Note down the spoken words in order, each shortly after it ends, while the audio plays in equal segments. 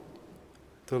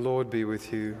The Lord be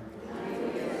with you.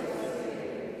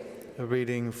 A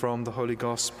reading from the Holy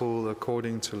Gospel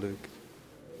according to Luke.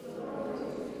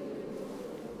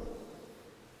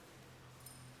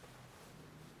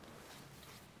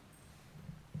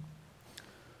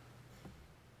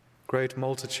 Great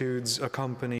multitudes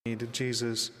accompanied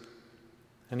Jesus,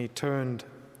 and he turned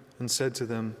and said to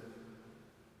them,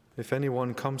 "If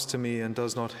anyone comes to me and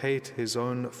does not hate his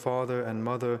own father and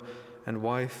mother and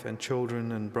wife and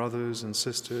children and brothers and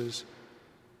sisters,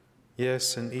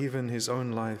 yes, and even his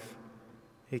own life,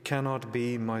 he cannot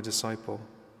be my disciple.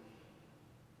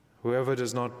 Whoever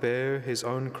does not bear his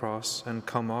own cross and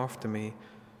come after me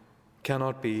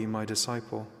cannot be my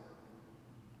disciple.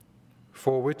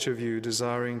 For which of you,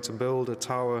 desiring to build a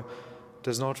tower,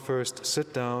 does not first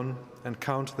sit down and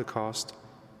count the cost,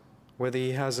 whether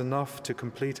he has enough to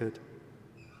complete it?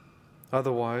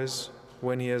 Otherwise,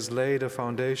 when he has laid a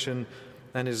foundation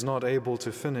and is not able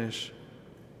to finish,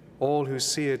 all who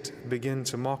see it begin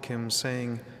to mock him,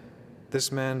 saying,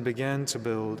 'This man began to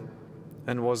build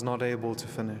and was not able to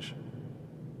finish.'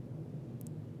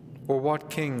 Or what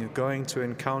king, going to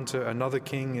encounter another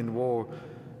king in war,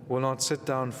 will not sit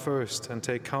down first and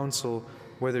take counsel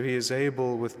whether he is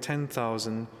able with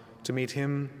 10,000 to meet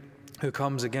him who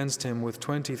comes against him with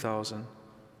 20,000?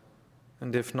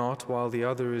 And if not, while the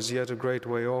other is yet a great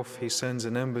way off, he sends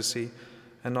an embassy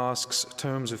and asks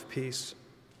terms of peace.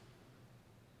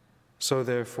 So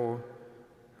therefore,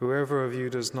 whoever of you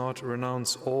does not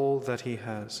renounce all that he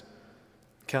has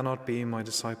cannot be my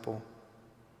disciple."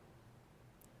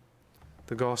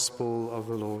 The Gospel of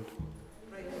the Lord.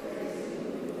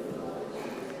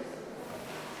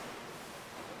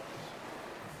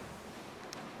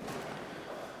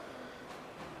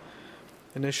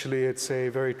 Initially, it's a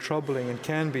very troubling and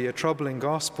can be a troubling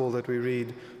gospel that we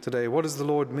read today. What does the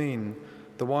Lord mean?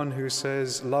 The one who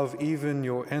says, "Love even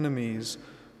your enemies."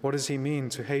 What does he mean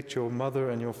to hate your mother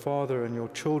and your father and your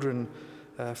children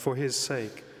for his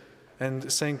sake? And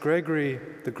St. Gregory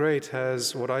the Great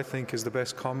has what I think is the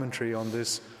best commentary on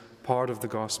this part of the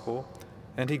gospel.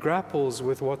 And he grapples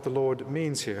with what the Lord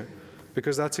means here,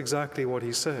 because that's exactly what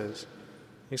he says.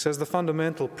 He says the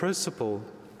fundamental principle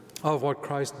of what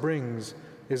Christ brings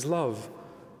is love.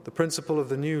 The principle of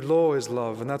the new law is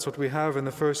love, and that's what we have in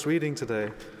the first reading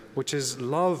today, which is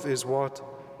love is what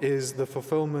is the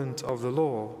fulfillment of the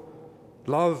law.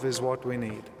 Love is what we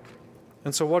need.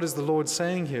 And so what is the Lord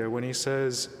saying here when he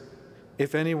says,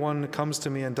 "If anyone comes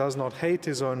to me and does not hate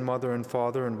his own mother and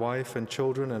father and wife and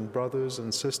children and brothers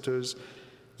and sisters,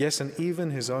 yes, and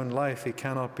even his own life, he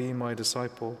cannot be my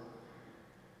disciple"?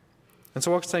 And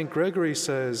so what St. Gregory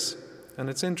says, and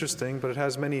it's interesting, but it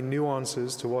has many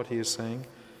nuances to what he is saying.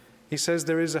 He says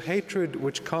there is a hatred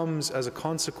which comes as a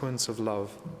consequence of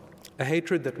love, a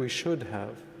hatred that we should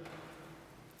have.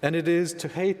 And it is to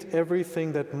hate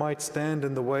everything that might stand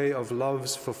in the way of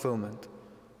love's fulfillment,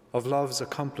 of love's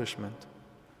accomplishment.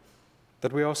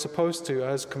 That we are supposed to,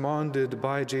 as commanded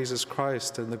by Jesus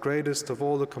Christ in the greatest of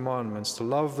all the commandments, to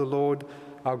love the Lord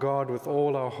our God with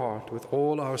all our heart, with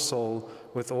all our soul,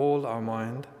 with all our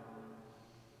mind.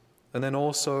 And then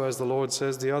also, as the Lord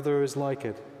says, the other is like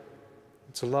it,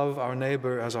 to love our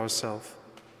neighbor as ourself.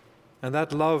 And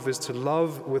that love is to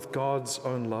love with God's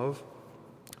own love,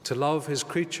 to love his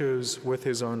creatures with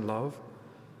his own love,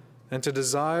 and to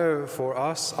desire for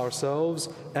us, ourselves,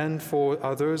 and for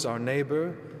others, our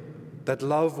neighbor, that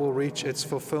love will reach its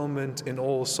fulfillment in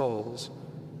all souls,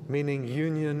 meaning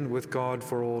union with God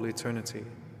for all eternity.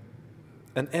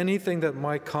 And anything that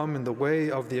might come in the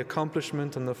way of the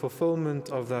accomplishment and the fulfillment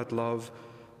of that love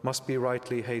must be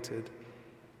rightly hated.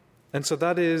 And so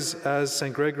that is, as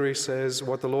St. Gregory says,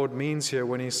 what the Lord means here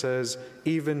when he says,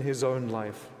 even his own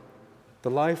life. The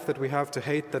life that we have to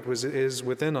hate that is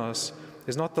within us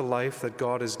is not the life that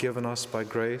God has given us by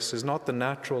grace, is not the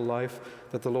natural life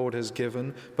that the Lord has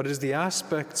given, but is the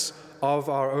aspects of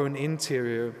our own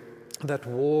interior that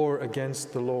war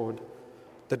against the Lord,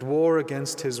 that war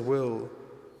against his will,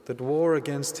 that war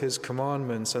against his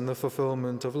commandments and the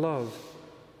fulfillment of love.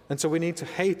 And so we need to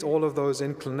hate all of those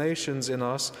inclinations in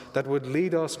us that would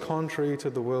lead us contrary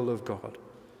to the will of God.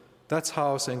 That's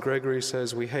how St. Gregory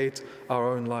says we hate our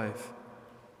own life.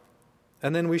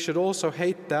 And then we should also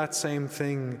hate that same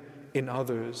thing in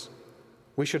others.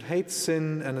 We should hate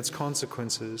sin and its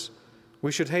consequences.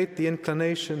 We should hate the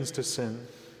inclinations to sin.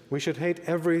 We should hate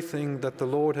everything that the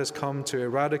Lord has come to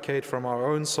eradicate from our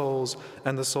own souls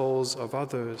and the souls of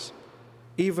others,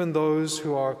 even those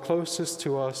who are closest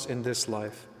to us in this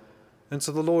life. And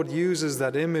so the Lord uses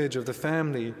that image of the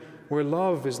family where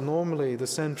love is normally the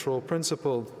central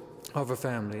principle of a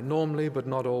family, normally but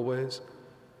not always.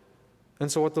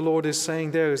 And so what the Lord is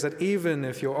saying there is that even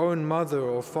if your own mother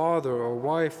or father or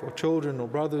wife or children or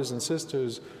brothers and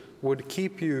sisters would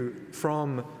keep you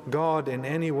from God in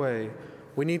any way,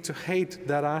 we need to hate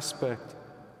that aspect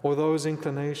or those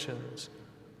inclinations.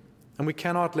 And we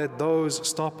cannot let those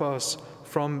stop us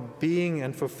from being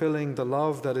and fulfilling the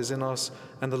love that is in us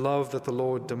and the love that the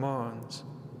Lord demands.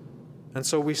 And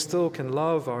so we still can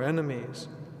love our enemies,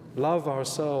 love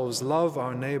ourselves, love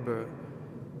our neighbor,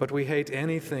 but we hate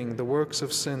anything, the works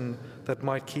of sin, that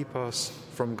might keep us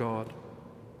from God.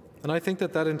 And I think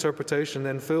that interpretation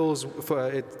then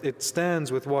it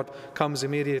stands with what comes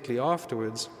immediately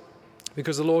afterwards,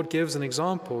 because the Lord gives an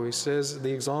example. He says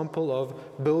the example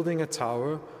of building a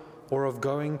tower or of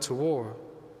going to war.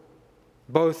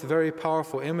 Both very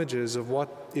powerful images of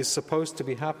what is supposed to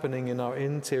be happening in our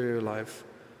interior life.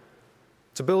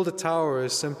 To build a tower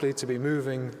is simply to be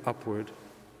moving upward,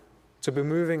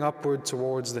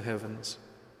 towards the heavens.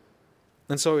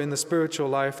 And so in the spiritual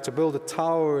life, to build a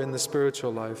tower in the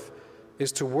spiritual life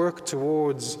is to work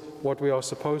towards what we are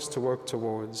supposed to work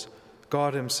towards,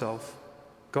 God Himself,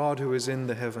 God who is in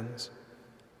the heavens.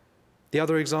 The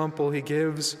other example he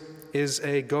gives is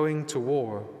a going to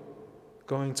war.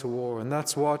 And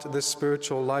that's what the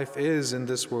spiritual life is in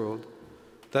this world.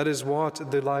 That is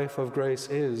what the life of grace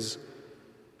is.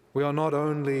 We are not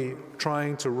only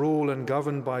trying to rule and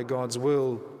govern by God's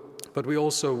will, but we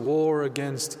also war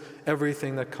against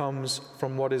everything that comes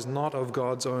from what is not of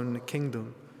God's own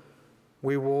kingdom.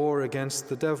 We war against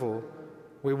the devil.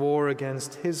 We war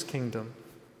against his kingdom.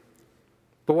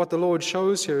 But what the Lord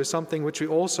shows here is something which we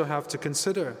also have to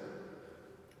consider.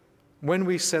 When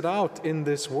we set out in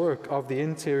this work of the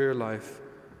interior life,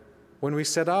 when we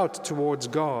set out towards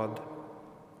God,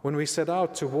 when we set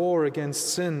out to war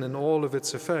against sin and all of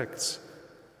its effects,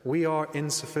 we are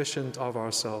insufficient of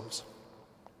ourselves.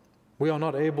 We are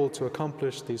not able to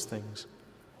accomplish these things.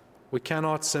 We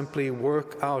cannot simply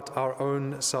work out our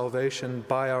own salvation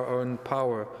by our own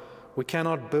power. We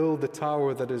cannot build the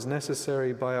tower that is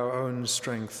necessary by our own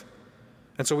strength.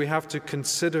 And so we have to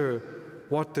consider,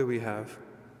 what do we have?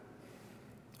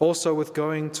 Also with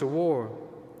going to war,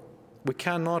 we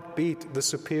cannot beat the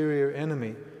superior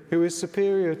enemy, who is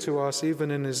superior to us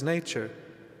even in his nature.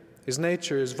 His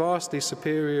nature is vastly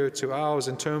superior to ours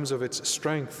in terms of its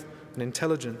strength and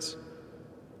intelligence.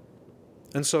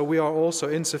 And so we are also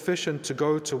insufficient to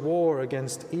go to war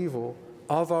against evil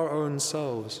of our own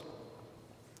selves.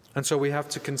 And so we have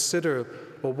to consider,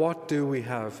 well, what do we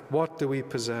have? What do we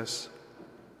possess?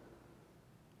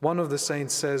 One of the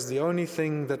saints says the only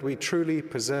thing that we truly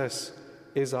possess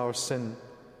is our sin.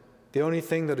 The only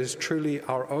thing that is truly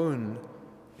our own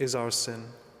is our sin.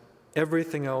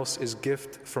 Everything else is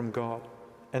gift from God,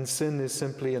 and sin is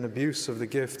simply an abuse of the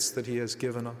gifts that He has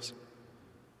given us.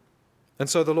 And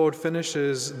so the Lord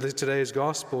finishes today's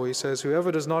gospel. He says,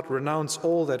 whoever does not renounce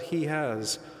all that he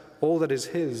has, all that is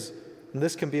his, and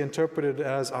this can be interpreted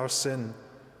as our sin,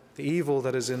 the evil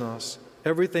that is in us,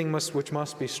 everything which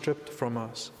must be stripped from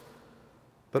us.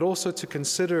 But also to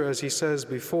consider, as he says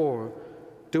before,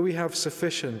 do we have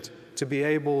sufficient to be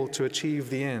able to achieve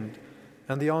the end?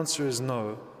 And the answer is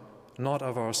no, not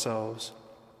of ourselves.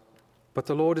 But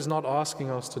the Lord is not asking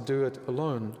us to do it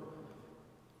alone.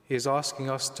 He is asking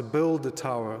us to build the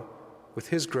tower with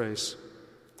His grace,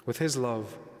 with His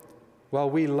love. While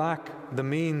we lack the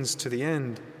means to the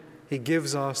end, He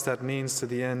gives us that means to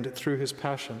the end through His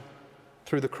passion,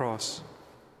 through the cross.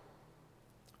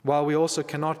 While we also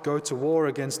cannot go to war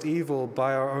against evil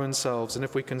by our own selves, and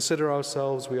if we consider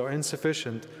ourselves, we are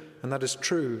insufficient, and that is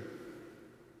true,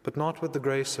 but not with the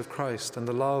grace of Christ and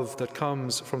the love that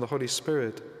comes from the Holy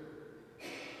Spirit.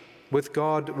 With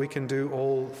God, we can do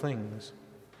all things.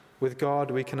 With God,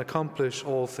 we can accomplish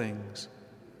all things.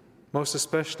 Most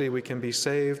especially, we can be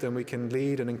saved and we can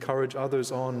lead and encourage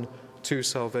others on to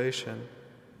salvation.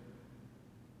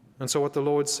 And so what the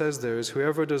Lord says there is,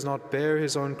 whoever does not bear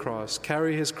his own cross,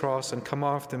 carry his cross, and come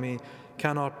after me,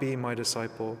 cannot be my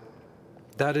disciple.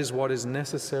 That is what is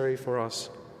necessary for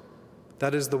us.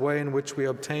 That is the way in which we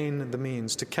obtain the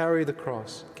means to carry the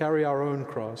cross, carry our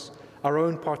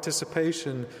own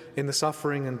participation in the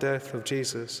suffering and death of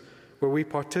Jesus, where we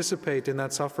participate in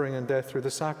that suffering and death through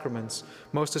the sacraments,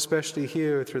 most especially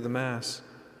here through the Mass.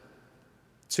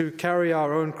 To carry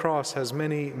our own cross has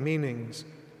many meanings.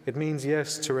 It means,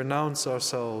 yes, to renounce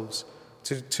ourselves,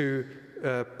 to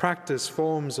practice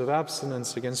forms of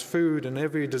abstinence against food and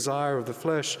every desire of the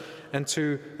flesh, and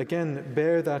to, again,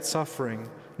 bear that suffering,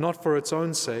 not for its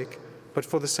own sake, but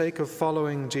for the sake of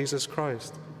following Jesus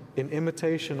Christ, in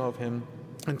imitation of Him,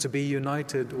 and to be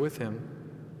united with Him.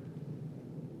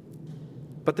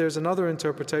 But there's another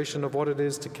interpretation of what it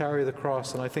is to carry the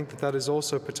cross, and I think that that is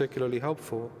also particularly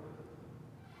helpful.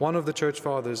 One of the church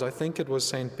fathers, I think it was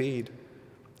St. Bede,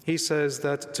 he says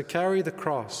that to carry the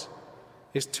cross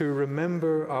is to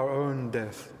remember our own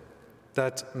death,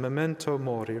 that memento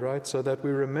mori, right? So that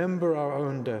we remember our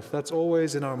own death. That's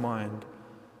always in our mind,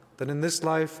 that in this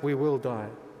life we will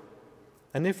die.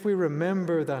 And if we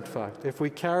remember that fact, if we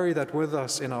carry that with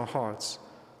us in our hearts,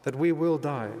 that we will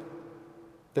die,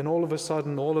 then all of a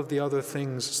sudden all of the other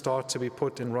things start to be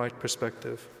put in right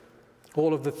perspective.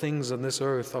 All of the things on this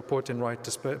earth are put in right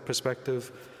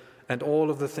perspective, and all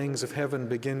of the things of heaven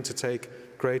begin to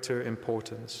take greater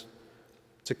importance.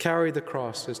 To carry the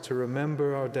cross is to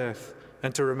remember our death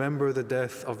and to remember the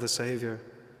death of the Savior,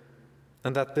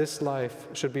 and that this life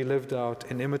should be lived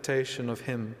out in imitation of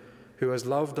Him who has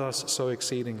loved us so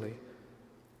exceedingly,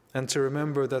 and to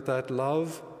remember that that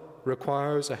love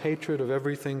requires a hatred of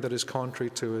everything that is contrary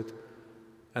to it,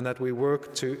 and that we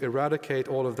work to eradicate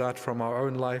all of that from our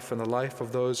own life and the life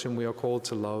of those whom we are called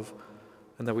to love,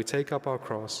 and that we take up our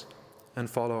cross and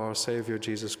follow our Savior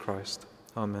Jesus Christ.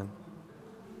 Amen.